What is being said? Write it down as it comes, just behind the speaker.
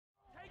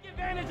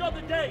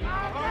of the day.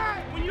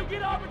 When you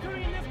get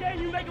opportunity in this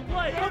game, you make a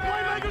play. The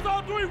playmakers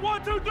on three.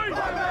 1, 2, 3.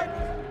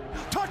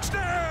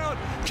 Touchdown,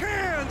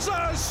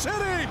 Kansas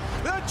City!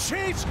 The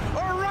Chiefs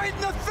are right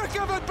in the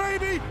thick of it,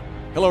 baby!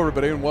 Hello,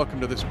 everybody, and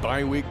welcome to this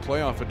bye-week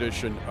playoff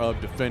edition of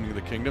Defending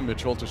the Kingdom.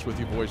 Mitch Holtis with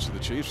you, voice of the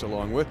Chiefs,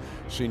 along with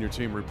senior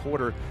team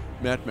reporter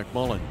Matt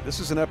McMullen. This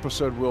is an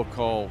episode we'll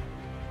call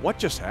What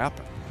Just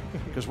Happened?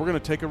 Because we're going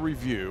to take a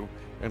review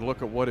and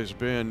look at what has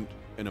been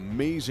an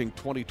amazing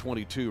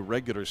 2022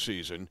 regular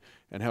season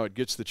and how it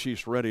gets the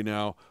Chiefs ready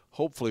now,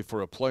 hopefully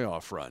for a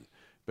playoff run.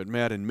 But,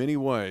 Matt, in many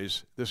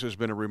ways, this has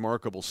been a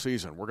remarkable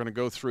season. We're going to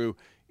go through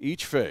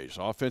each phase,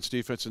 offense,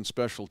 defense, and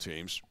special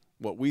teams,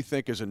 what we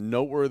think is a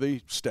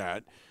noteworthy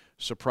stat,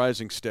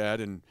 surprising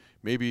stat, and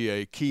maybe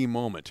a key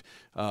moment.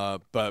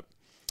 But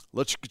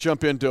let's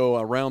jump into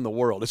around the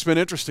world. It's been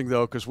interesting,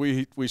 though, because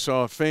we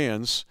saw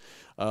fans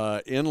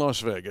in Las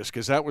Vegas,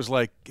 because that was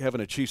like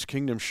having a Chiefs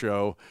Kingdom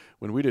show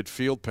when we did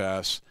Field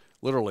Pass,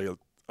 literally,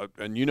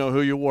 and you know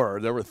who you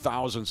were. There were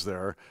thousands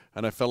there,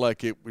 and I felt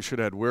like we should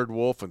have had Weird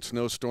Wolf and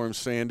Snowstorm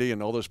Sandy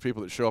and all those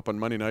people that show up on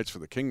Monday nights for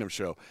the Kingdom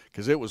show,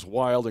 because it was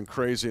wild and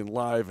crazy and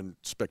live and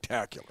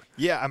spectacular.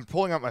 Yeah, I'm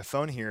pulling out my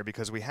phone here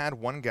because we had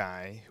one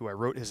guy who I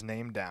wrote his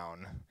name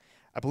down.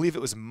 I believe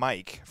it was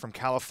Mike from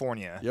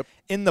California. Yep.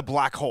 In the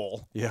black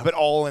hole, yeah, but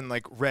all in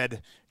like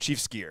red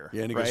Chiefs gear.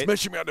 Yeah, and he right? goes,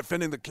 "Mission out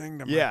defending the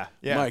kingdom." Yeah,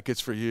 yeah. Mike,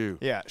 it's for you.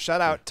 Yeah,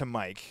 shout out to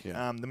Mike.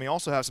 Yeah. Then we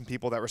also have some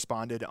people that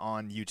responded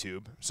on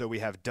YouTube. So we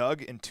have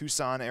Doug in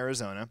Tucson,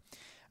 Arizona.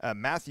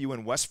 Matthew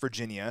in West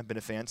Virginia, been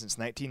a fan since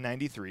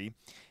 1993.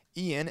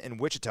 Ian in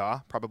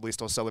Wichita, probably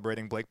still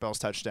celebrating Blake Bell's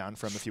touchdown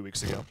from a few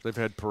weeks ago. They've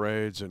had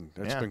parades, and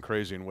it's been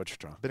crazy in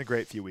Wichita. Been a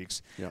great few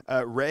weeks. Yep.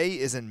 Ray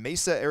is in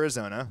Mesa,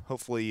 Arizona.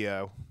 Hopefully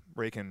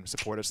Ray can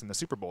support us in the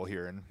Super Bowl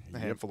here in a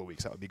handful of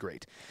weeks. That would be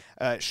great.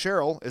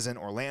 Cheryl is in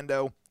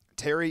Orlando.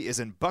 Terry is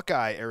in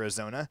Buckeye,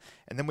 Arizona.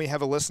 And then we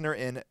have a listener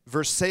in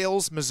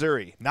Versailles,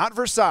 Missouri. Not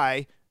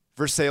Versailles,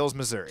 Versailles,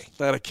 Missouri.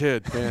 That a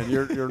kid, man.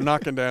 You're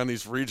knocking down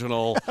these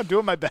regional. I'm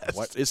doing my best.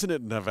 What, isn't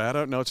it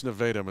Nevada? No, it's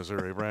Nevada,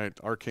 Missouri, right?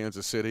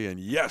 Arkansas City, and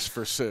yes,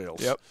 Versailles.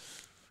 Yep.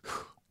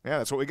 Yeah,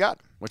 that's what we got.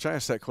 Which I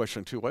asked that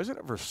question, too. Why isn't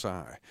it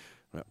Versailles?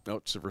 Well, no,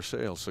 it's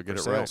Versailles, so get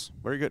Versailles. it right.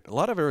 Very good. A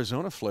lot of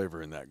Arizona flavor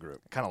in that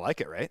group. Kind of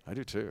like it, right? I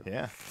do, too.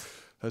 Yeah.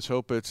 Let's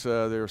hope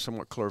they're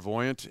somewhat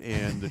clairvoyant,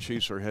 and the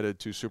Chiefs are headed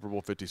to Super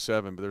Bowl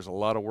 57, but there's a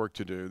lot of work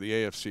to do. The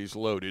AFC's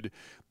loaded.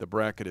 The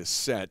bracket is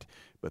set.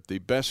 But the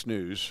best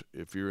news,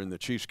 if you're in the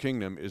Chiefs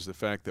Kingdom, is the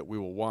fact that we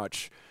will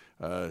watch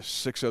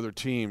 6 other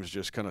teams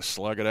just kind of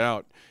slug it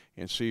out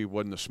and see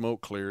when the smoke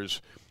clears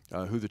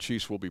who the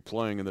Chiefs will be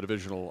playing in the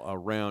divisional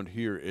round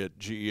here at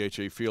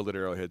GEHA Field at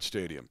Arrowhead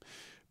Stadium.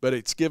 But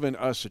it's given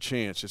us a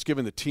chance. It's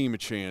given the team a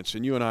chance.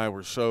 And you and I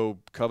were so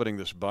coveting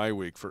this bye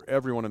week for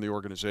everyone in the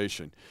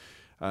organization.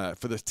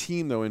 For the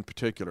team, though, in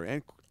particular,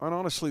 and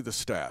honestly the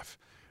staff,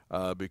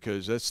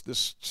 because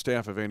this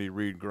staff of Andy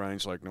Reid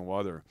grinds like no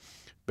other.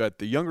 But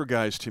the younger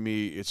guys, to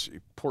me, it's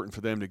important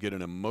for them to get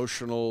an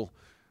emotional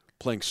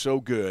playing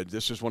so good.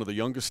 This is one of the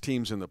youngest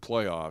teams in the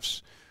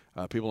playoffs.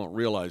 People don't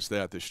realize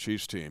that, this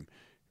Chiefs team.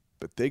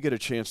 But they get a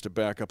chance to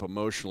back up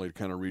emotionally to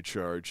kind of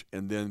recharge.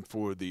 And then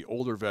for the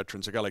older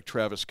veterans, a guy like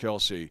Travis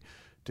Kelce,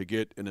 to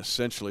get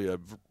essentially a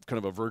kind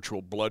of a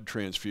virtual blood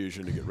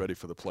transfusion to get ready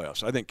for the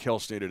playoffs. I think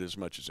Kelce needed as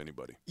much as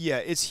anybody. Yeah,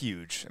 it's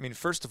huge. I mean,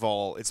 first of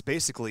all, it's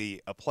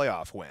basically a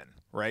playoff win,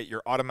 right?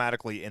 You're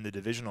automatically in the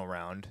divisional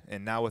round,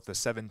 and now with the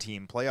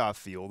 7-team playoff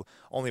field,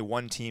 only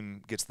one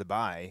team gets the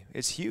bye.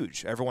 It's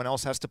huge. Everyone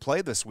else has to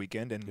play this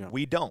weekend, and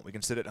we don't. We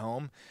can sit at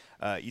home,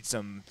 eat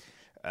some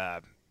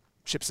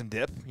chips and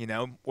dip,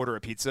 order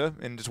a pizza,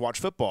 and just watch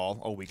football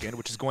all weekend,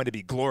 which is going to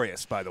be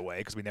glorious, by the way,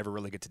 because we never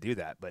really get to do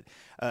that. But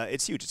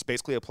it's huge. It's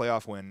basically a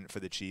playoff win for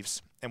the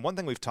Chiefs. And one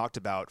thing we've talked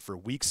about for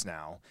weeks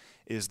now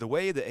is the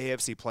way the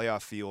AFC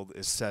playoff field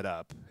is set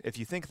up. If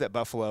you think that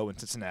Buffalo and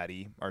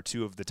Cincinnati are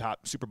 2 of the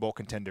top Super Bowl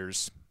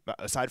contenders,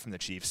 aside from the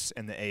Chiefs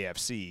and the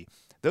AFC,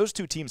 those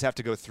 2 teams have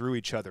to go through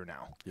each other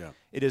now. Yeah.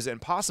 It is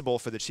impossible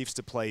for the Chiefs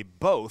to play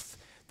both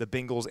the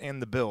Bengals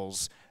and the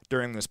Bills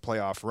during this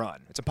playoff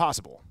run. It's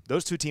impossible.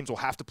 Those 2 teams will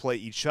have to play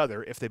each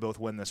other if they both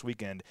win this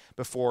weekend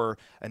before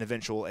an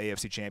eventual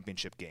AFC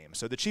championship game.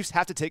 So the Chiefs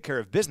have to take care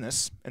of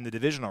business in the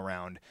divisional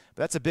round,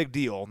 but that's a big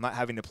deal, not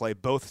having to play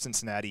both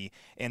Cincinnati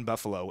and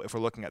Buffalo if we're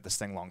looking at this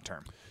thing long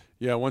term.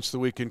 Yeah, once the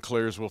weekend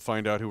clears, we'll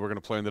find out who we're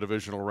going to play in the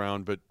divisional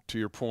round. But to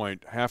your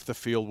point, half the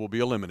field will be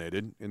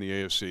eliminated in the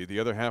AFC. The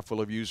other half will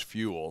have used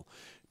fuel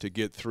to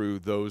get through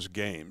those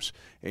games,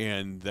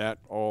 and that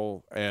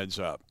all adds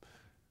up.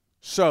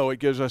 So it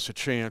gives us a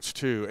chance,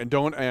 too. And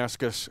don't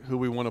ask us who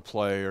we want to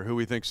play or who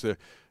we think's the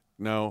 –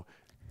 no.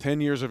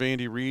 10 years of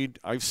Andy Reid,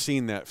 I've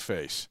seen that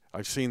face.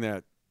 I've seen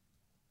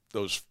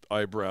those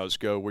eyebrows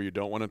go where you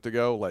don't want it to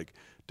go. Like,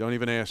 don't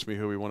even ask me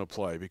who we want to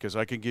play, because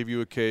I can give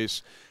you a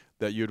case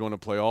that you'd want to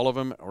play all of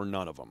them or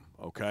none of them,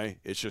 okay?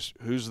 It's just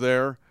who's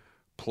there,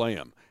 play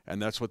them. And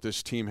that's what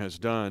this team has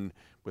done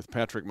with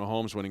Patrick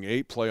Mahomes winning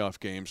 8 playoff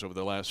games over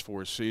the last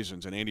 4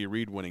 seasons and Andy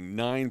Reid winning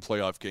 9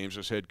 playoff games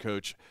as head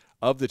coach.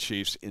 of the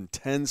Chiefs in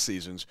 10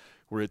 seasons,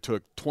 where it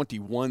took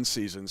 21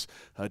 seasons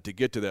to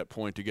get to that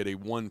point, to get a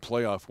one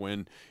playoff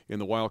win in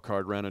the wild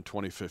card round in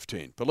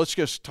 2015. But let's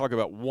just talk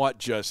about what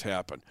just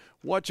happened.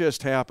 What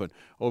just happened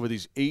over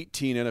these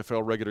 18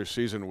 NFL regular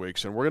season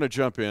weeks, and we're going to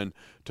jump in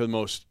to the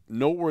most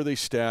noteworthy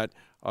stat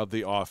of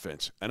the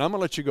offense. And I'm going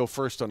to let you go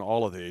first on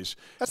all of these.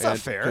 That's not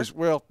fair.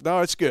 Well,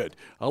 no, it's good.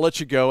 I'll let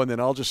you go, and then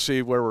I'll just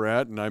see where we're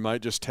at, and I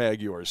might just tag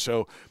yours.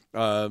 So,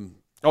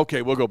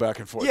 okay, we'll go back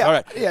and forth. Yeah, all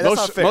right. yeah, that's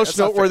not fair. Most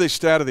noteworthy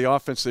stat of the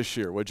offense this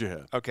year. What'd you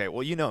have? Okay,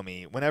 well, you know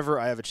me. Whenever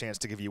I have a chance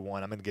to give you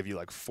one, I'm going to give you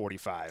like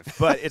 45.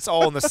 But it's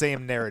all in the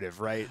same narrative,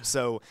 right?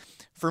 So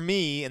for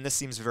me, and this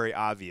seems very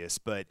obvious,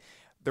 but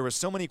there were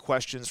so many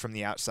questions from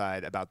the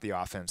outside about the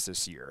offense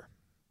this year.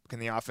 Can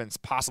the offense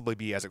possibly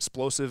be as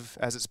explosive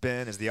as it's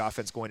been? Is the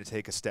offense going to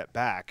take a step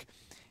back?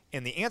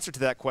 And the answer to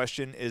that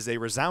question is a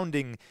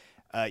resounding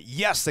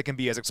yes, they can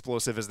be as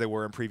explosive as they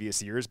were in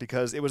previous years,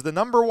 because it was the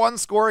number one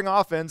scoring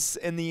offense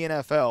in the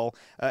NFL,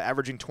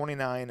 averaging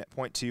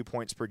 29.2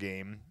 points per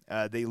game.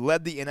 They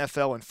led the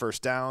NFL in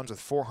first downs with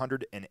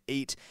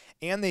 408,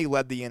 and they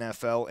led the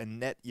NFL in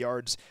net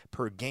yards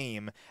per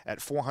game at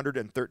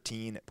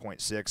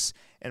 413.6.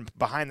 And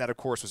behind that, of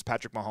course, was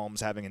Patrick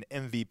Mahomes having an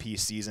MVP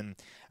season.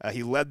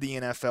 He led the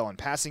NFL in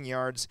passing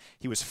yards.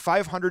 He was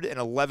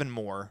 511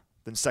 more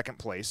than second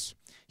place.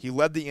 He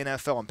led the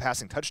NFL in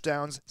passing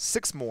touchdowns,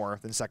 6 more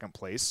than second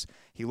place.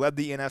 He led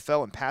the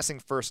NFL in passing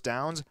first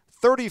downs,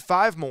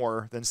 35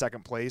 more than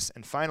second place.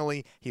 And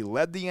finally, he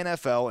led the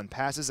NFL in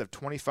passes of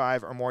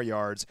 25 or more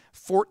yards,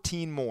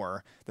 14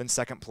 more than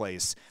second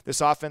place.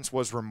 This offense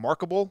was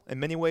remarkable. In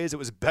many ways, it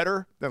was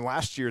better than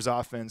last year's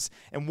offense.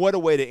 And what a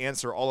way to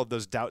answer all of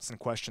those doubts and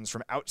questions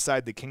from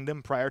outside the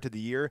kingdom prior to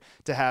the year,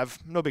 to have,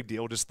 no big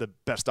deal, just the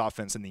best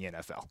offense in the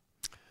NFL.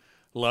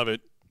 Love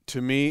it. To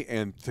me,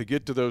 and to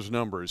get to those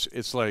numbers,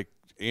 it's like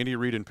Andy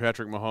Reid and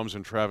Patrick Mahomes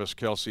and Travis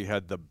Kelce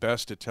had the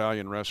best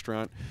Italian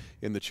restaurant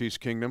in the Chiefs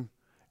Kingdom,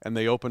 and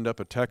they opened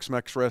up a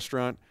Tex-Mex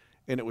restaurant,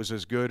 and it was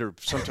as good or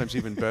sometimes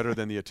even better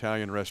than the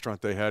Italian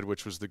restaurant they had,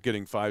 which was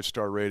getting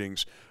 5-star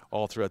ratings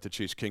all throughout the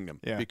Chiefs Kingdom,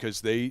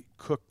 because they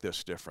cooked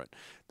this different.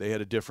 They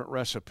had a different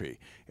recipe.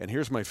 And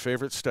here's my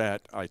favorite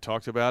stat. I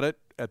talked about it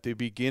at the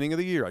beginning of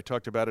the year. I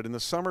talked about it in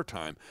the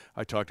summertime.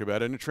 I talked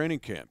about it in a training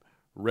camp.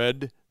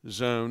 Red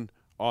zone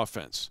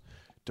offense.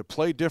 To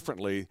play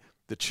differently,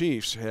 the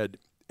Chiefs had,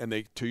 and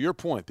they, to your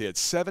point, they had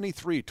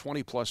 73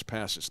 20-plus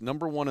passes,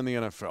 number one in the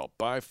NFL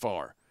by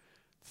far,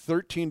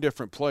 13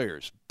 different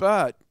players,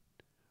 but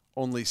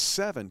only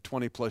 7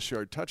 20-plus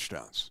yard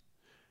touchdowns.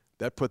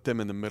 That put them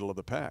in the middle of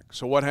the pack.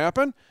 So what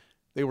happened?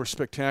 They were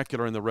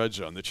spectacular in the red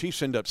zone. The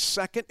Chiefs end up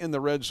second in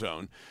the red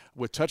zone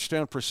with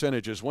touchdown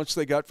percentages once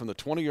they got from the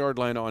 20-yard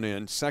line on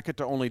in, second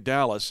to only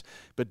Dallas,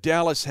 but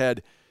Dallas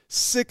had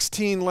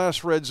 16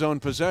 less red zone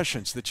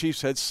possessions. The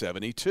Chiefs had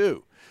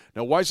 72.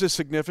 Now, why is this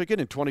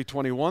significant? In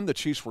 2021, the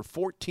Chiefs were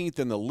 14th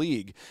in the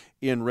league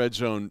in red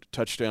zone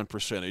touchdown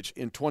percentage.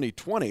 In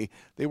 2020,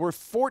 they were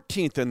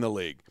 14th in the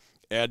league.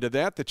 Add to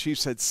that, the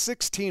Chiefs had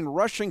 16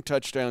 rushing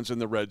touchdowns in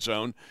the red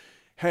zone.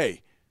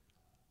 Hey,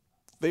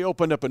 they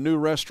opened up a new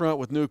restaurant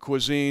with new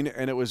cuisine,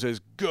 and it was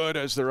as good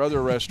as their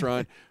other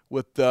restaurant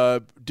with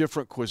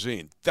different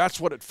cuisine. That's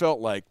what it felt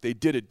like. They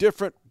did it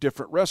different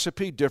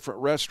recipe, different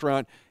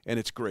restaurant, and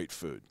it's great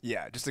food.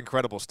 Yeah, just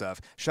incredible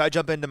stuff. Should I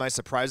jump into my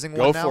surprising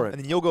one now? Go for it.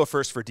 And then you'll go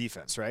first for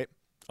defense, right?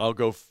 I'll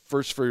go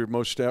first for your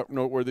most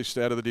noteworthy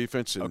stat of the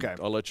defense, and okay.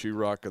 I'll let you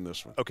rock on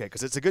this one. Okay,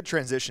 because it's a good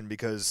transition,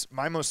 because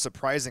my most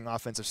surprising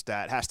offensive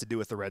stat has to do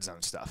with the red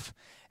zone stuff,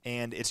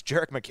 and it's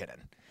Jerick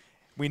McKinnon.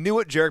 We knew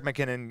what Jerick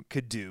McKinnon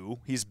could do.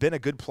 He's been a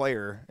good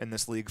player in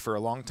this league for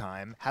a long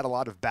time, had a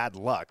lot of bad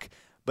luck.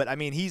 But, I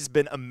mean, he's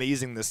been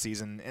amazing this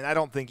season, and I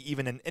don't think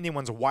even in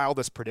anyone's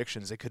wildest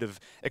predictions they could have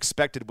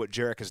expected what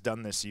Jerick has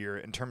done this year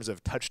in terms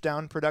of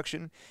touchdown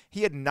production.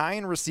 He had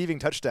 9 receiving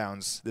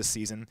touchdowns this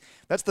season.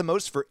 That's the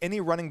most for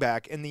any running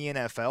back in the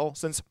NFL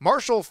since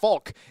Marshall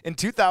Faulk in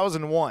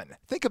 2001.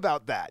 Think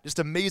about that. Just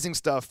amazing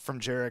stuff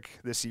from Jerick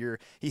this year.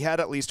 He had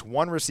at least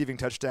 1 receiving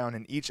touchdown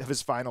in each of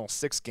his final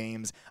 6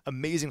 games.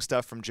 Amazing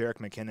stuff from Jerick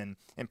McKinnon.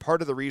 And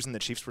part of the reason the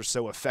Chiefs were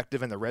so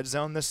effective in the red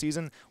zone this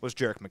season was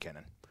Jerick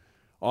McKinnon.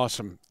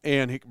 Awesome.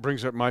 And he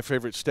brings up my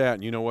favorite stat,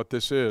 and you know what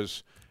this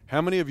is.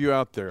 How many of you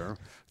out there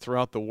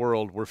throughout the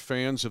world were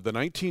fans of the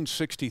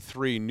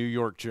 1963 New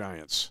York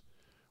Giants,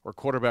 or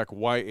quarterback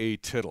Y.A.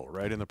 Tittle,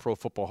 right, in the Pro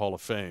Football Hall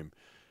of Fame?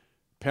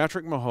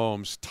 Patrick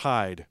Mahomes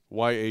tied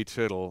Y.A.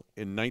 Tittle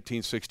in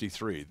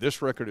 1963. This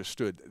record has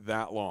stood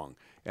that long,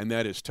 and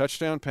that is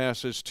touchdown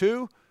passes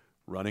to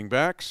running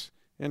backs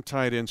and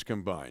tight ends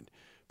combined.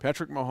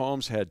 Patrick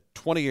Mahomes had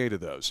 28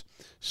 of those,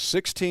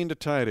 16 to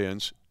tight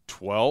ends,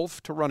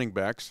 12 to running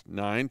backs,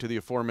 9 to the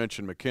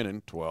aforementioned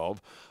McKinnon,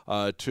 12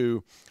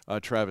 to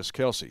Travis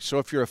Kelce. So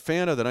if you're a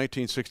fan of the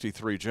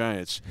 1963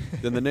 Giants,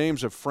 then the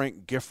names of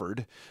Frank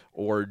Gifford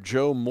or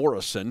Joe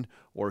Morrison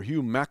or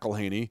Hugh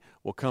McElhaney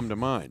will come to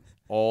mind,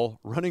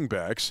 all running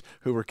backs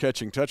who were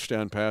catching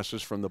touchdown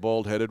passes from the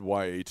bald-headed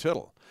Y.A.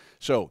 Tittle.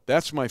 So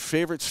that's my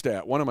favorite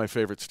stat, one of my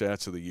favorite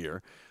stats of the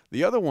year.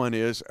 The other one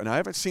is, and I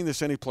haven't seen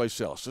this anyplace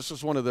else, this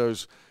is one of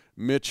those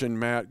Mitch and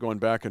Matt going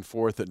back and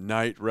forth at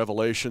night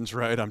revelations,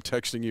 right? I'm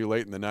texting you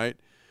late in the night.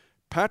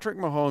 Patrick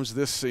Mahomes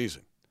this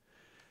season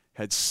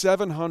had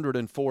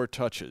 704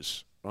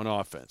 touches on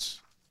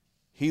offense.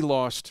 He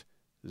lost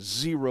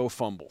 0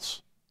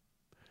 fumbles.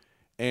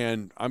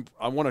 And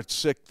I want to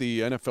sick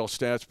the NFL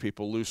stats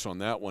people loose on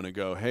that one and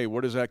go, hey,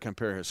 where does that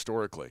compare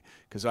historically?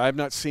 Because I have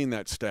not seen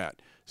that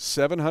stat.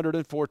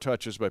 704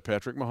 touches by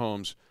Patrick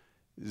Mahomes,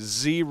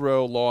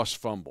 0 lost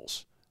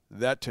fumbles.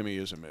 That to me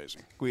is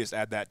amazing. We just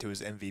add that to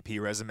his MVP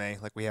resume.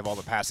 Like, we have all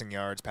the passing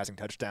yards, passing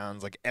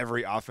touchdowns, like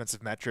every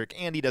offensive metric,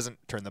 and he doesn't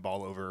turn the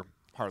ball over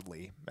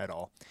hardly at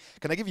all.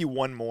 Can I give you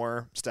one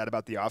more stat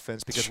about the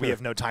offense? Because we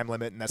have no time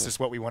limit, and that's just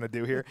what we want to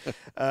do here.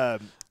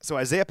 So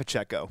Isaiah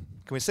Pacheco,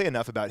 can we say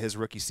enough about his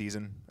rookie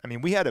season? I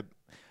mean, we had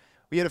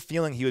a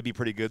feeling he would be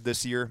pretty good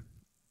this year,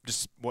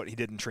 just what he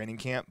did in training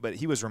camp, but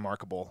he was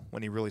remarkable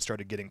when he really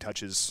started getting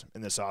touches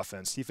in this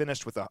offense. He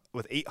finished with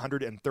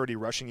 830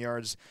 rushing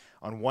yards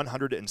on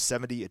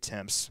 170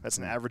 attempts. That's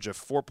an average of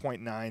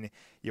 4.9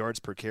 yards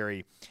per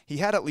carry. He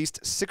had at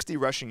least 60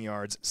 rushing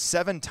yards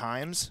 7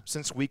 times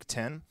since Week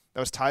 10. That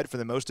was tied for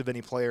the most of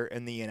any player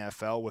in the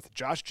NFL with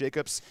Josh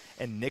Jacobs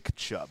and Nick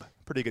Chubb.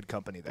 Pretty good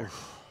company there.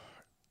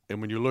 And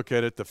when you look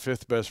at it, the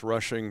 5th best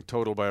rushing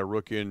total by a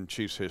rookie in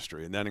Chiefs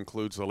history, and that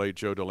includes the late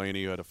Joe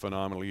Delaney, who had a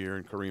phenomenal year,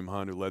 and Kareem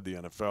Hunt, who led the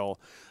NFL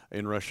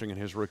in rushing in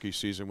his rookie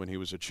season when he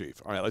was a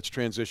Chief. All right, let's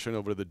transition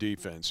over to the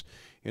defense.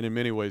 And in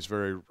many ways,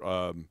 very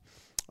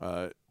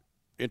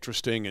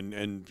interesting,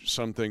 and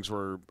some things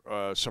were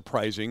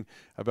surprising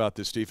about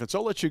this defense.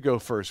 I'll let you go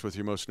first with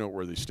your most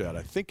noteworthy stat.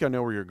 I think I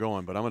know where you're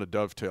going, but I'm going to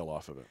dovetail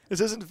off of it.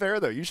 This isn't fair,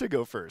 though. You should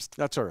go first.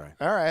 That's all right.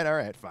 All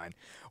right, fine.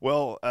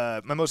 Well,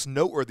 my most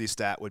noteworthy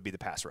stat would be the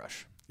pass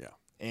rush. Yeah.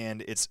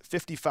 And it's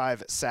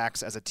 55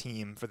 sacks as a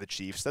team for the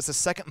Chiefs. That's the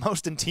second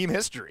most in team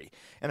history.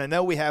 And I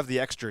know we have the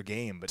extra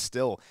game, but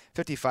still,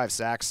 55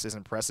 sacks is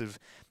impressive.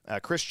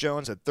 Chris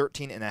Jones had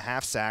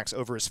 13.5 sacks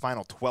over his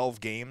final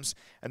 12 games,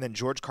 and then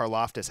George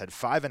Karlaftis had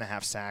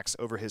 5.5 sacks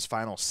over his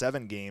final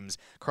 7 games.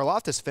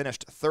 Karlaftis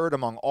finished 3rd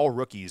among all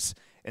rookies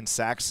in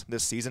sacks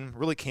this season,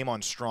 really came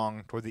on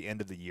strong toward the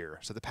end of the year.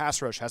 So the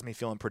pass rush has me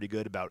feeling pretty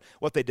good about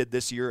what they did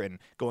this year and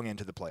going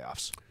into the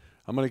playoffs.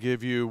 I'm going to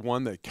give you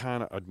one that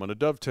I'm going to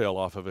dovetail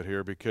off of it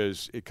here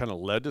because it kind of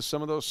led to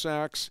some of those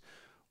sacks,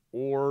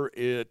 or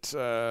it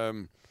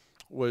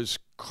was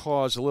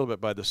caused a little bit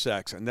by the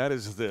sacks, and that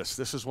is this.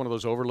 This is one of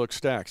those overlooked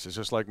stats. It's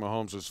just like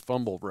Mahomes'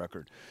 fumble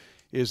record,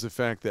 is the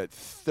fact that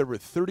there were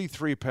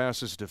 33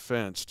 passes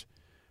defensed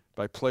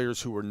by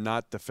players who were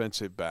not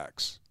defensive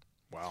backs.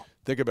 Wow.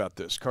 Think about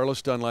this.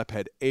 Carlos Dunlap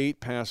had 8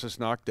 passes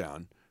knocked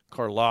down.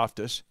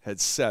 Karlaftis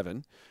had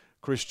 7.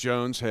 Chris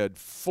Jones had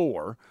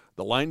 4.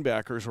 The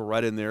linebackers were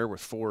right in there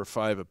with 4 or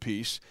 5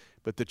 apiece.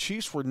 But the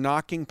Chiefs were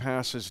knocking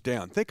passes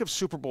down. Think of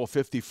Super Bowl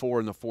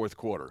 54 in the 4th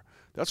quarter.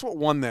 That's what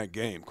won that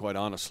game, quite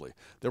honestly.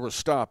 There were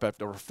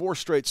 4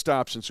 straight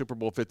stops in Super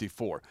Bowl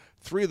 54.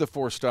 3 of the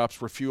 4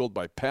 stops were fueled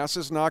by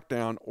passes knocked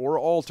down or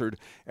altered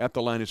at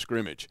the line of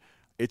scrimmage.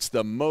 It's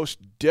the most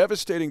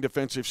devastating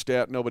defensive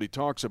stat nobody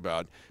talks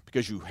about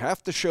because you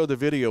have to show the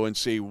video and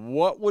see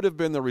what would have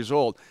been the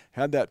result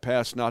had that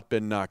pass not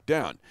been knocked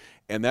down.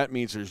 And that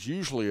means there's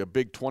usually a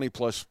big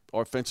 20-plus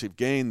offensive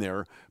gain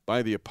there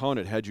by the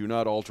opponent had you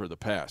not altered the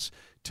pass.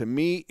 To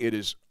me, it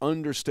is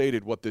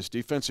understated what this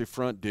defensive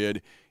front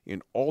did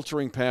in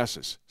altering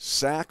passes.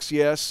 Sacks,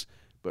 yes,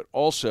 but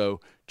also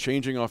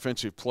changing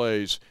offensive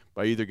plays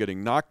by either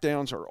getting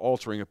knockdowns or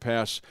altering a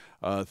pass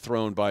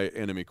thrown by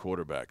enemy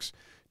quarterbacks.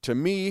 To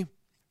me,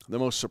 the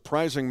most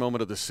surprising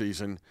moment of the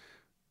season,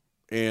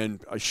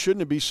 and I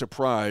shouldn't be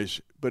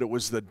surprised, but it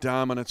was the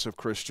dominance of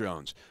Chris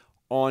Jones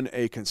on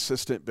a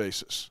consistent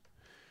basis.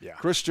 Yeah.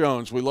 Chris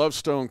Jones, we love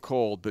Stone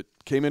Cold, but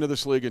came into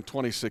this league in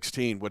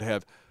 2016, would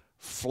have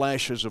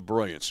flashes of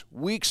brilliance,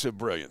 weeks of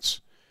brilliance.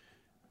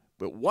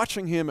 But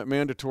watching him at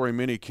mandatory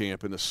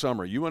minicamp in the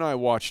summer, you and I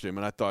watched him,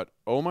 and I thought,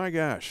 oh my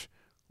gosh,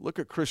 look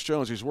at Chris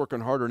Jones. He's working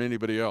harder than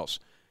anybody else.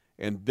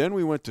 And then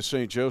we went to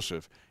St.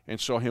 Joseph and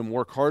saw him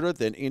work harder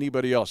than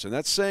anybody else. And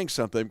that's saying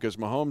something because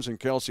Mahomes and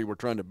Kelsey were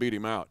trying to beat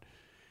him out.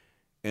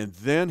 And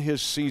then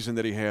his season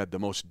that he had, the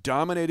most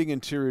dominating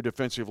interior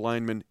defensive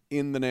lineman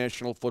in the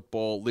National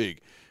Football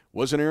League.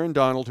 Wasn't Aaron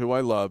Donald, who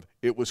I love.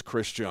 It was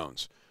Chris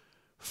Jones.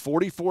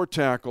 44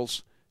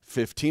 tackles,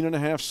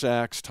 15.5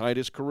 sacks, tied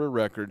his career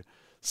record,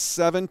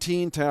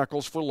 17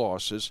 tackles for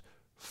losses,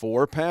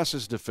 4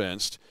 passes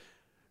defensed,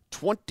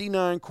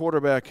 29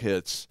 quarterback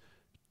hits,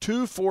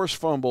 2 forced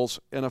fumbles,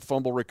 and a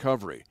fumble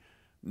recovery.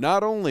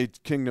 Not only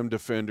Kingdom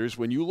defenders,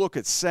 when you look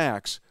at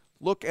sacks,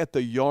 look at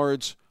the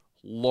yards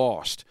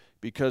lost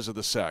because of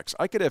the sacks.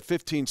 I could have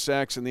 15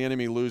 sacks and the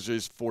enemy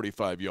loses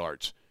 45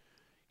 yards.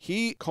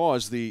 He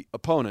caused the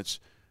opponents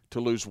to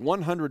lose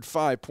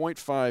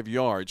 105.5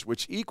 yards,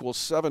 which equals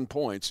 7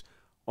 points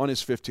on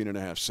his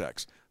 15.5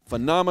 sacks.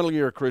 Phenomenal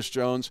year, Chris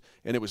Jones,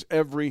 and it was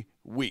every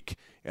week.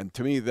 And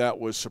to me, that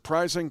was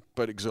surprising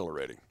but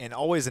exhilarating. And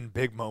always in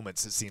big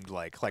moments, it seemed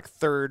like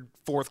 3rd,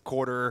 4th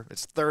quarter,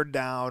 it's 3rd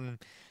down,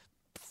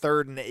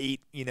 3rd and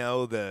 8,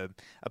 the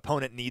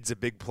opponent needs a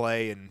big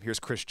play, and here's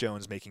Chris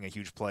Jones making a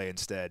huge play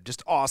instead.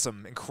 Just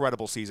awesome,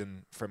 incredible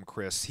season from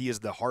Chris. He is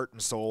the heart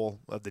and soul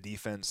of the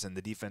defense, and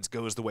the defense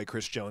goes the way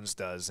Chris Jones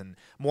does. And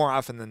more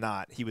often than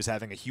not, he was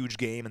having a huge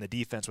game, and the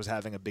defense was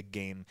having a big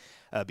game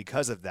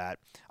because of that.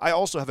 I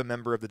also have a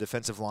member of the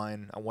defensive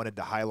line I wanted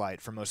to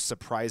highlight for most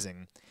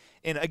surprising.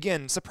 And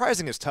again,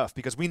 surprising is tough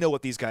because we know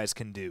what these guys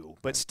can do.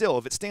 But still,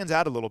 if it stands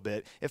out a little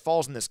bit, it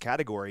falls in this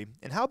category.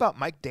 And how about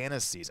Mike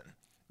Dana's season?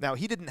 Now,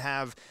 he didn't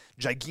have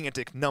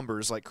gigantic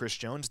numbers like Chris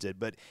Jones did,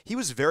 but he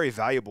was very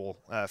valuable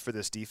for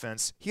this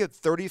defense. He had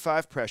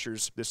 35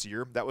 pressures this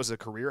year. That was a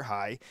career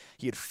high.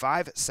 He had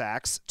 5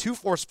 sacks, 2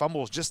 forced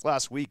fumbles just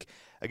last week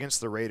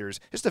against the Raiders.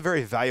 Just a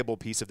very valuable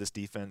piece of this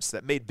defense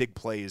that made big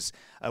plays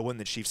when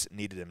the Chiefs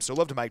needed him. So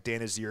loved Mike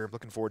Dana's year.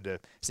 Looking forward to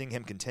seeing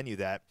him continue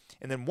that.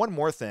 And then one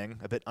more thing,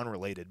 a bit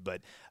unrelated,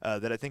 but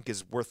that I think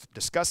is worth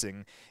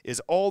discussing,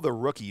 is all the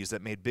rookies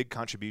that made big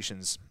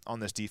contributions on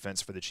this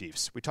defense for the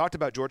Chiefs. We talked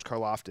about George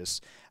Karlaftis.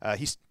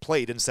 He's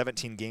played in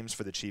 17 games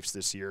for the Chiefs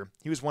this year.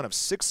 He was one of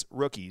 6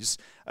 rookies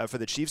for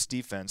the Chiefs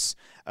defense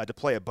to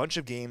play a bunch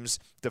of games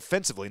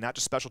defensively, not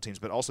just special teams,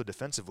 but also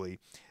defensively.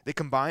 They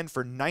combined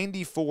for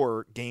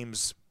 94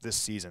 games this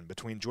season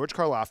between George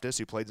Karlaftis,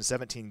 who played in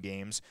 17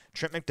 games,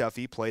 Trent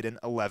McDuffie played in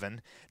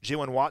 11,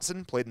 Jalen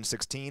Watson played in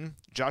 16,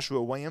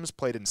 Joshua Williams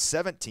played in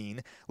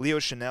 17, Leo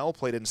Chanel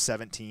played in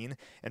 17,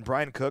 and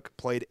Brian Cook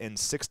played in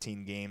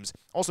 16 games.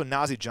 Also,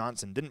 Nazeeh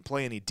Johnson didn't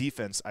play any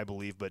defense, I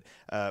believe, but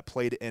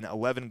played in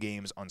 11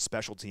 games on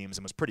special teams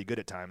and was pretty good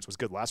at times. Was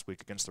good last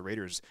week against the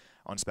Raiders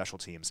on special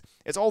teams.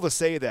 It's all to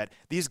say that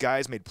these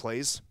guys made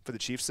plays for the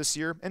Chiefs this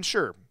year, and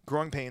sure,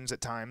 growing pains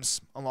at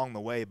times along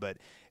the way, but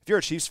if you're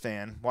a Chiefs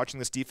fan watching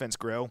this defense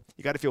grow,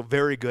 you got to feel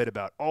very good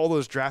about all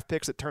those draft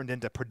picks that turned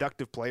into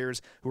productive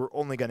players who are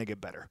only going to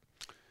get better.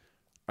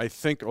 I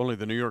think only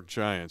the New York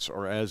Giants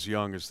are as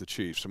young as the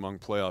Chiefs among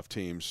playoff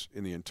teams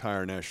in the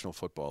entire National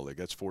Football League.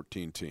 That's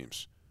 14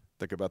 teams.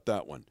 Think about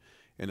that one.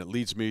 And it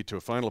leads me to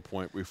a final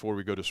point before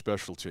we go to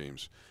special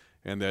teams.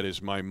 And that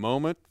is my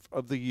moment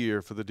of the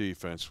year for the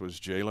defense was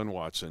Jalen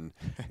Watson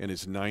and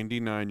his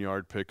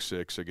 99-yard pick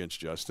 6 against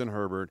Justin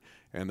Herbert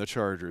and the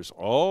Chargers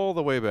all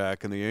the way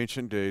back in the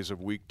ancient days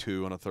of Week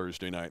 2 on a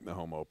Thursday night in the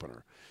home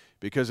opener,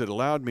 because it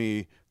allowed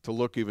me to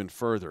look even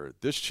further.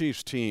 This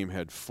Chiefs team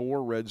had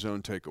 4 red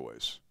zone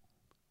takeaways.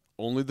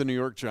 Only the New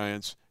York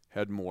Giants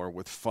had more,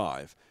 with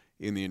 5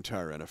 in the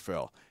entire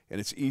NFL.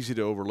 And it's easy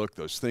to overlook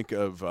those. Think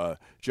of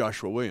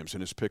Joshua Williams and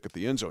his pick at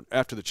the end zone.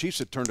 After the Chiefs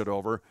had turned it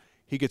over,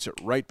 he gets it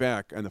right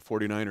back, and the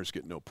 49ers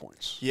get no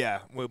points. Yeah,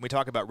 when we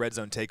talk about red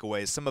zone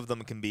takeaways, some of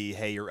them can be,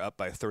 hey, you're up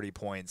by 30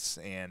 points,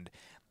 and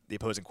the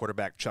opposing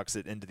quarterback chucks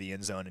it into the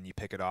end zone, and you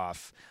pick it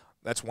off.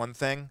 That's one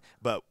thing,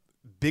 but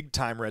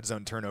big-time red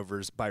zone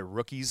turnovers by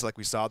rookies like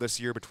we saw this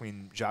year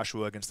between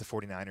Joshua against the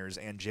 49ers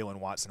and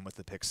Jalen Watson with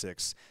the pick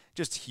 6.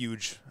 Just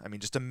huge. I mean,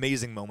 just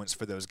amazing moments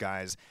for those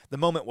guys. The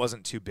moment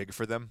wasn't too big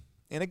for them.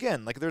 And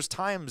again, like there's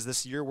times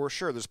this year where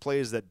sure, there's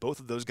plays that both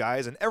of those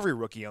guys and every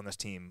rookie on this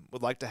team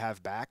would like to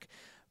have back.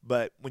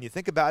 But when you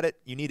think about it,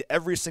 you need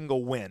every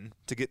single win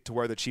to get to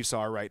where the Chiefs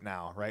are right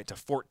now, right? To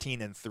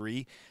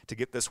 14-3 to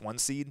get this 1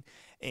 seed.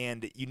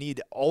 And you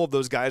need all of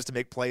those guys to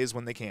make plays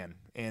when they can.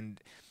 And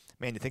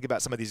man, you think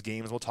about some of these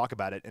games, we'll talk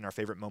about it in our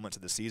favorite moments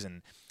of the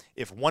season.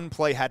 If one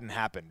play hadn't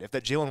happened, if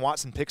that Jalen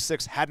Watson pick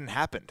 6 hadn't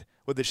happened,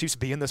 would the Chiefs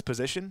be in this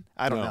position?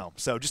 I don't know.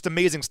 So just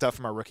amazing stuff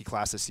from our rookie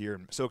class this year.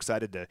 I'm so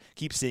excited to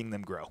keep seeing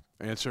them grow.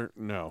 Answer,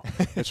 no.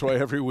 That's why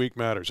every week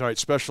matters. All right,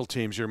 special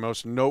teams, your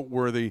most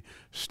noteworthy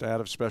stat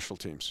of special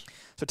teams.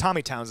 So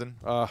Tommy Townsend.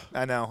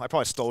 I know. I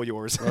probably stole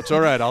yours. That's all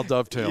right. I'll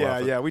dovetail.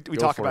 Yeah. We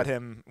talk about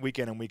him week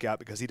in and week out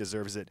because he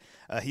deserves it.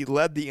 He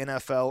led the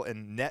NFL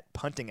in net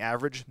punting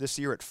average this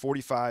year at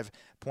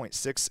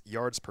 45.6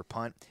 yards per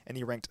punt, and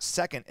he ranked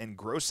second in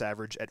gross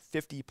average at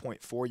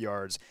 50.4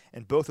 yards,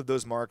 and both of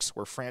those marks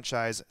were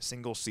franchise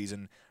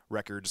single-season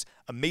records.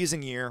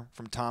 Amazing year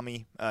from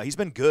Tommy. He's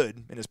been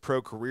good in his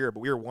pro career, but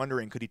we were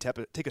wondering, could he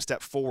take a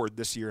step forward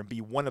this year and be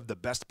one of the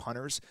best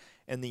punters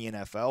in the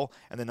NFL?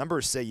 And the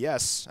numbers say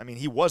yes. I mean,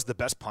 he was the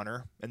best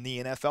punter in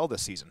the NFL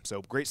this season.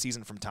 So great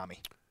season from Tommy.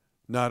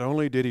 Not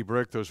only did he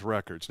break those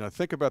records, now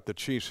think about the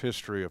Chiefs'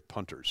 history of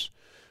punters.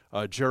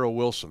 Gerald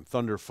Wilson,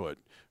 Thunderfoot,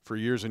 for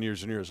years and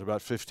years and years,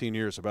 about 15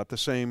 years, about the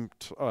same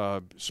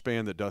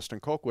span that Dustin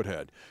Colquitt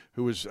had,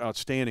 who was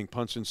outstanding,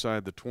 punts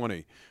inside the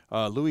 20.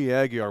 Louis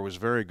Aguiar was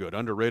very good,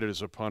 underrated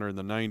as a punter in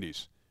the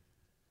 90s.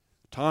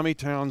 Tommy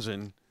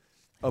Townsend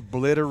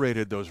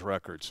obliterated those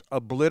records,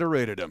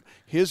 obliterated them.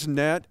 His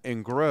net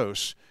and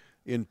gross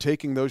in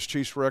taking those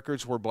Chiefs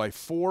records were by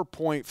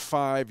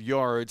 4.5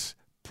 yards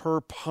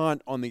per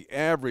punt on the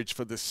average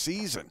for the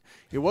season.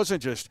 It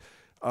wasn't just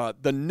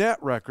the net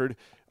record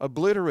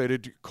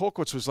obliterated.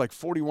 Colquitt's was like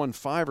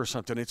 41.5 or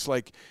something. It's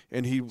like,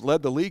 and he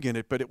led the league in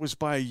it, but it was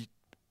by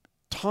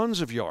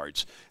tons of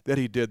yards that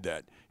he did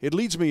that. It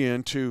leads me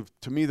into,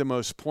 to me, the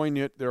most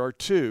poignant. There are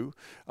 2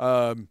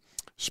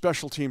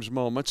 special teams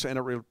moments, and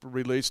it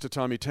relates to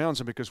Tommy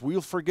Townsend because we'll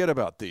forget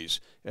about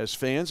these as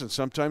fans, and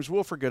sometimes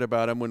we'll forget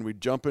about them when we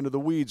jump into the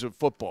weeds of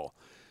football.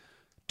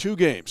 2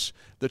 games.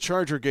 The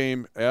Charger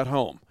game at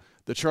home.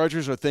 The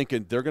Chargers are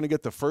thinking they're going to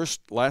get the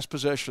last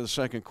possession of the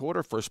second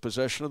quarter, first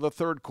possession of the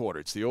third quarter.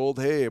 It's the old,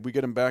 hey, we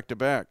get them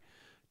back-to-back.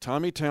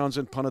 Tommy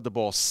Townsend punted the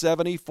ball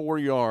 74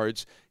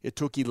 yards. It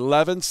took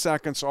 11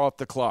 seconds off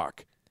the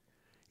clock.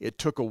 It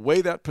took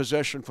away that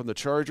possession from the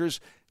Chargers.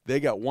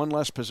 They got one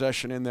less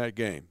possession in that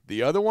game.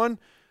 The other one,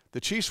 the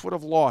Chiefs would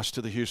have lost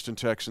to the Houston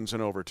Texans in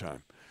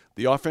overtime.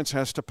 The offense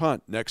has to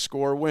punt. Next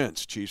score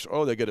wins. Chiefs,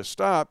 they get a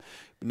stop.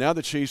 Now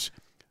the Chiefs,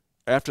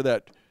 after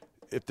that,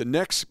 if the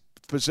next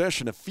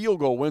possession, a field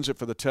goal wins it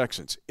for the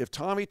Texans. If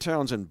Tommy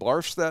Townsend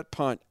barfs that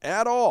punt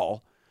at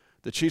all,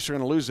 the Chiefs are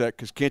going to lose that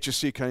because can't you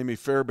see Kaimi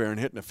Fairbairn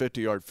hitting a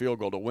 50-yard field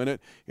goal to win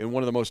it in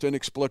one of the most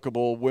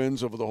inexplicable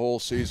wins of the whole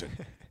season?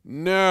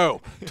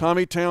 No.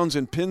 Tommy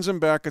Townsend pins him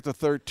back at the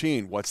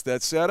 13. What's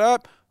that set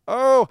up?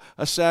 A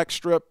sack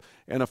strip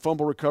and a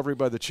fumble recovery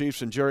by the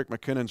Chiefs and Jerick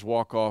McKinnon's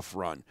walk-off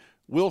run.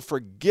 We'll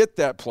forget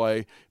that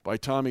play by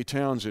Tommy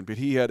Townsend, but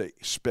he had a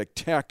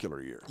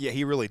spectacular year. Yeah,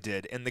 he really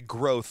did. And the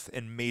growth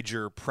in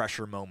major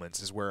pressure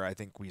moments is where I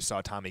think we saw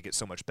Tommy get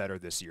so much better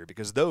this year,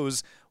 because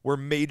those were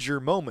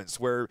major moments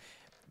where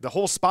the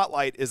whole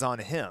spotlight is on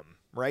him,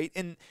 right?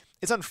 And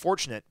it's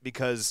unfortunate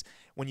because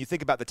when you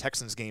think about the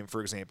Texans game, for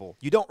example,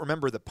 you don't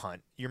remember the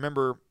punt. You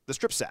remember the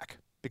strip sack,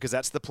 because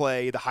that's the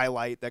play, the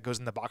highlight that goes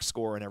in the box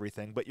score and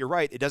everything. But you're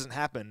right, it doesn't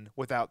happen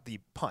without the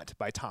punt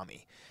by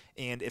Tommy.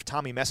 And if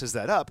Tommy messes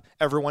that up,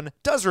 everyone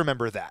does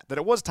remember that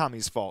it was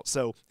Tommy's fault.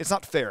 So it's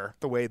not fair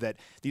the way that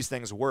these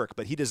things work,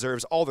 but he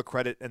deserves all the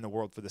credit in the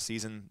world for the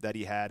season that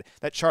he had.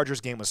 That Chargers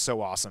game was so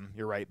awesome.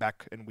 You're right,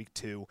 back in week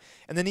 2.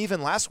 And then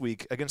even last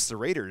week against the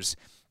Raiders,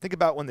 think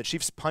about when the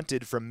Chiefs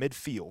punted from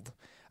midfield.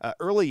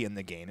 Early in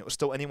the game, it was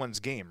still anyone's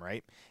game,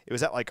 right? It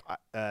was at like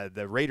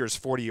the Raiders'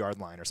 40-yard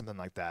line or something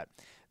like that.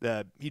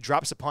 He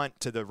drops a punt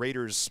to the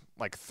Raiders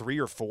like 3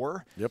 or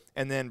 4,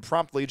 and then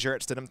promptly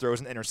Jarrett Stidham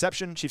throws an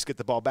interception. Chiefs get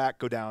the ball back,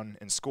 go down,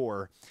 and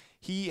score.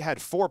 He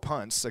had 4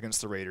 punts against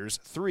the Raiders,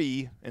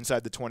 3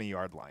 inside the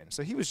 20-yard line.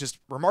 So he was just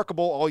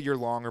remarkable all year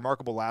long,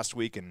 remarkable last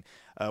week, and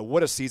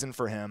what a season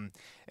for him.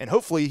 And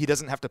hopefully he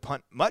doesn't have to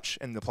punt much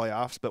in the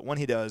playoffs, but when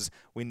he does,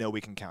 we know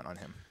we can count on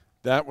him.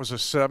 That was a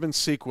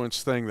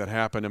 7-sequence thing that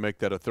happened to make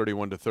that a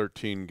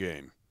 31-13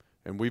 game.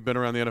 And we've been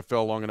around the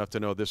NFL long enough to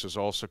know this is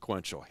all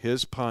sequential.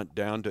 His punt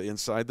down to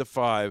inside the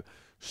 5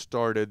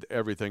 started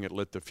everything. It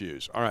lit the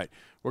fuse. All right,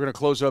 we're going to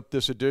close up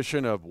this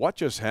edition of What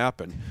Just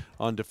Happened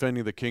on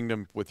Defending the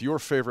Kingdom with your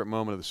favorite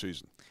moment of the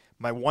season.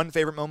 My one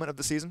favorite moment of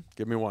the season?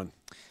 Give me one.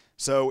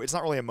 So it's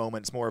not really a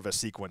moment, it's more of a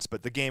sequence,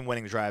 but the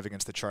game-winning drive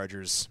against the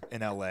Chargers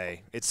in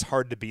L.A., it's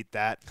hard to beat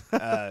that.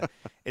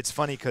 It's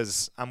funny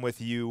because I'm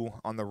with you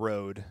on the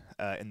road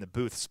in the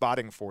booth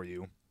spotting for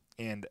you,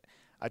 and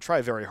I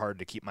try very hard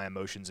to keep my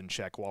emotions in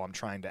check while I'm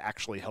trying to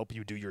actually help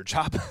you do your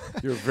job.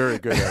 You're very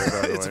good at it,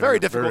 by the way. It's very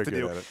difficult to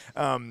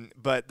do.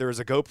 But there was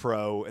a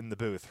GoPro in the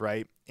booth,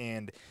 right?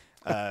 And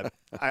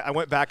I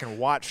went back and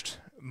watched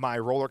my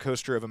roller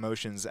coaster of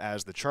emotions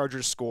as the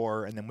Chargers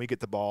score, and then we get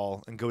the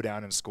ball and go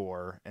down and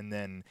score, and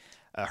then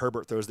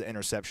Herbert throws the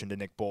interception to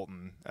Nick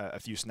Bolton a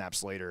few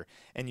snaps later.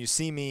 And you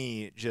see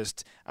me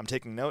just, I'm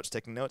taking notes,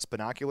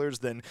 binoculars,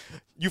 then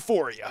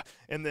euphoria,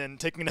 and then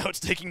taking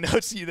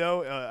notes, you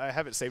know. I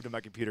have it saved on my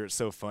computer. It's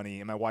so funny.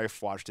 And my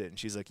wife watched it, and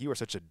she's like, you are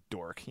such a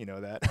dork, you know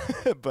that.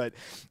 But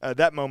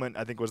that moment,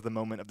 I think, was the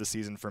moment of the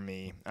season for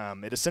me.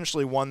 It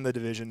essentially won the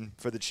division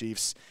for the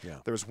Chiefs. Yeah.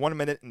 There was 1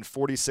 minute and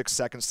 46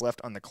 seconds left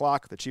on the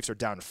clock. The Chiefs are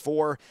down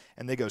 4,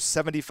 and they go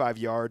 75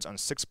 yards on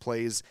 6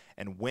 plays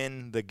and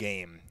win the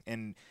game.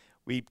 And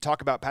we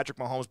talk about Patrick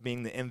Mahomes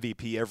being the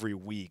MVP every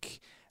week.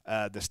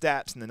 The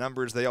stats and the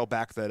numbers, they all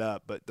back that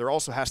up. But there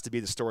also has to be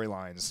the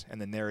storylines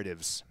and the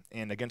narratives.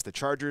 And against the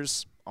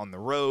Chargers on the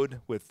road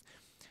with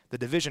the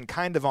division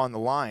kind of on the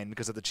line,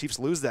 because if the Chiefs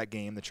lose that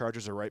game, the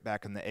Chargers are right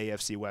back in the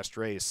AFC West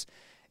race.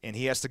 And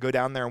he has to go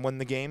down there and win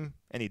the game,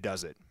 and he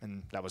does it.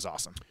 And that was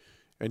awesome.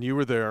 And you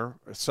were there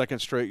a second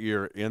straight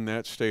year in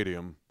that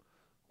stadium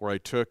where I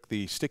took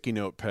the sticky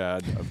note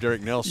pad of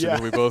Derek Nelson,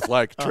 who we both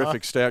like,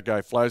 terrific stat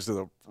guy, flies to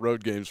the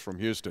road games from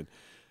Houston,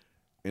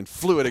 and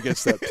flew it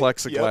against that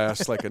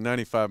plexiglass like a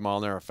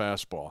 95-mile-an-hour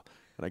fastball.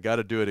 And I got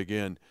to do it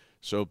again.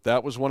 So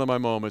that was one of my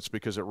moments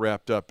because it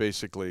wrapped up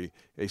basically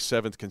a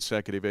 7th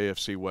consecutive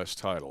AFC West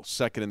title,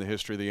 second in the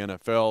history of the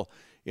NFL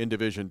in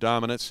division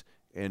dominance,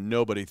 and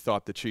nobody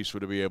thought the Chiefs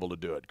would be able to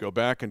do it. Go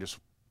back and just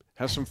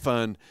have some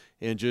fun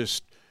and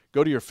just –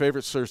 go to your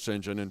favorite search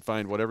engine and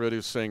find whatever it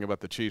is saying about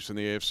the Chiefs in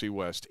the AFC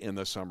West in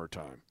the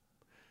summertime.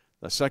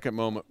 The second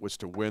moment was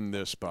to win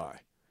this bye.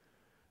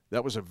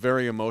 That was a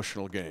very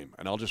emotional game.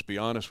 And I'll just be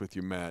honest with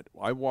you, Matt.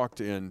 I walked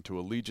into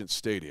Allegiant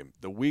Stadium.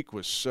 The week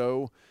was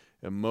so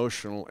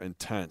emotional and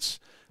tense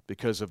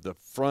because of the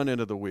front end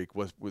of the week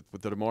with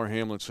the Damar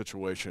Hamlin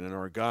situation and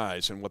our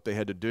guys and what they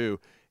had to do.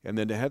 And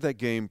then to have that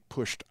game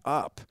pushed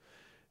up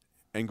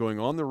and going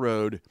on the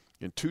road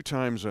in 2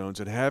 time zones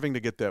and having to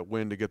get that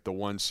win to get the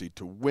 1 seed,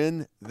 to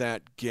win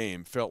that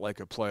game felt like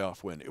a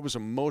playoff win. It was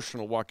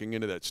emotional walking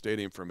into that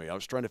stadium for me. I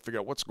was trying to figure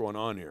out what's going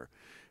on here.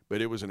 but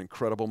it was an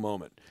incredible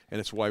moment, and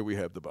it's why we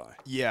have the bye.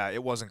 Yeah,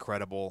 it was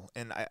incredible.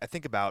 And I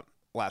think about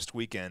last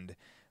weekend.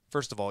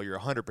 First of all, you're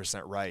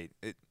 100% right.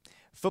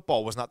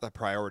 Football was not the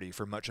priority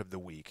for much of the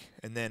week.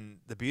 And then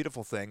the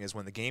beautiful thing is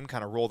when the game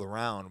kind of rolled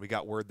around, we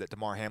got word that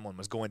Damar Hamlin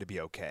was going to be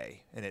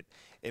okay. And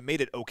it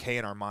made it okay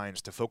in our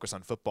minds to focus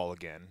on football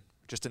again,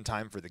 just in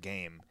time for the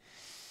game.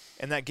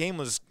 And that game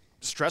was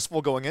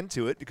stressful going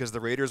into it because the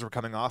Raiders were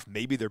coming off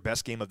maybe their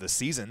best game of the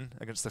season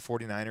against the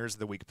 49ers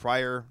the week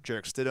prior.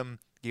 Jarek Stidham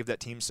gave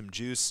that team some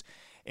juice,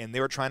 and they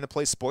were trying to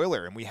play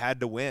spoiler, and we had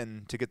to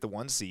win to get the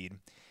 1 seed.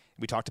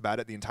 We talked about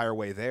it the entire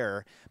way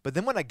there. But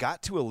then when I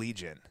got to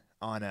Allegiant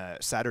on a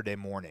Saturday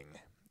morning,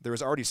 there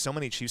was already so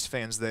many Chiefs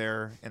fans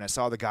there, and I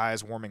saw the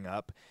guys warming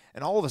up,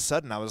 and all of a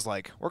sudden I was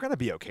like, we're going to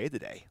be okay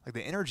today. Like,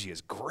 the energy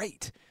is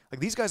great.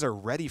 Like, these guys are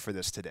ready for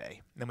this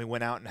today. And then we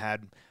went out and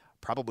had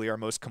probably our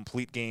most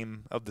complete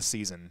game of the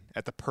season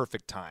at the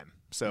perfect time.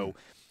 So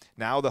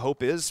now the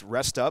hope is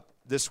rest up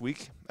this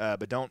week,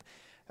 but don't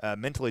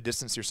mentally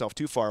distance yourself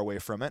too far away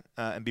from it,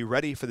 and be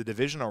ready for the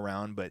divisional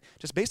round. But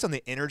just based on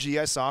the energy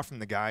I saw from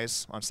the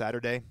guys on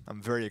Saturday,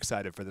 I'm very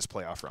excited for this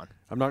playoff run.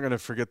 I'm not going to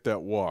forget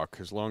that walk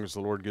as long as the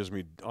Lord gives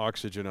me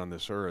oxygen on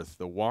this earth.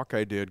 The walk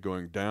I did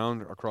going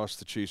down across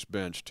the Chiefs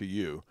bench to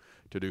you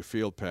to do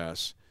field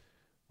pass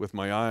with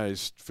my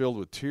eyes filled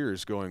with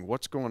tears going,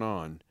 what's going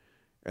on?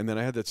 And then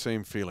I had that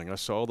same feeling. I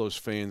saw all those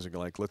fans and go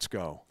like, let's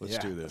go. Let's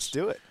do this. Let's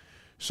do it.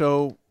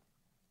 So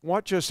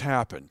what just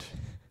happened?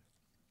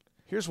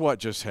 Here's what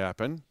just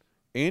happened.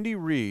 Andy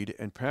Reid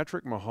and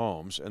Patrick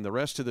Mahomes and the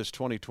rest of this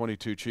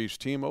 2022 Chiefs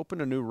team opened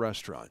a new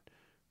restaurant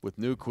with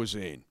new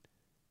cuisine,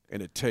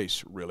 and it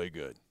tastes really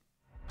good.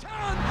 10,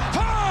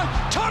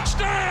 5,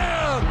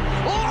 touchdown!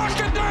 Lock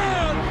it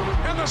down!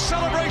 And the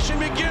celebration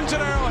begins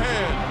at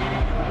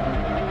Arrowhead.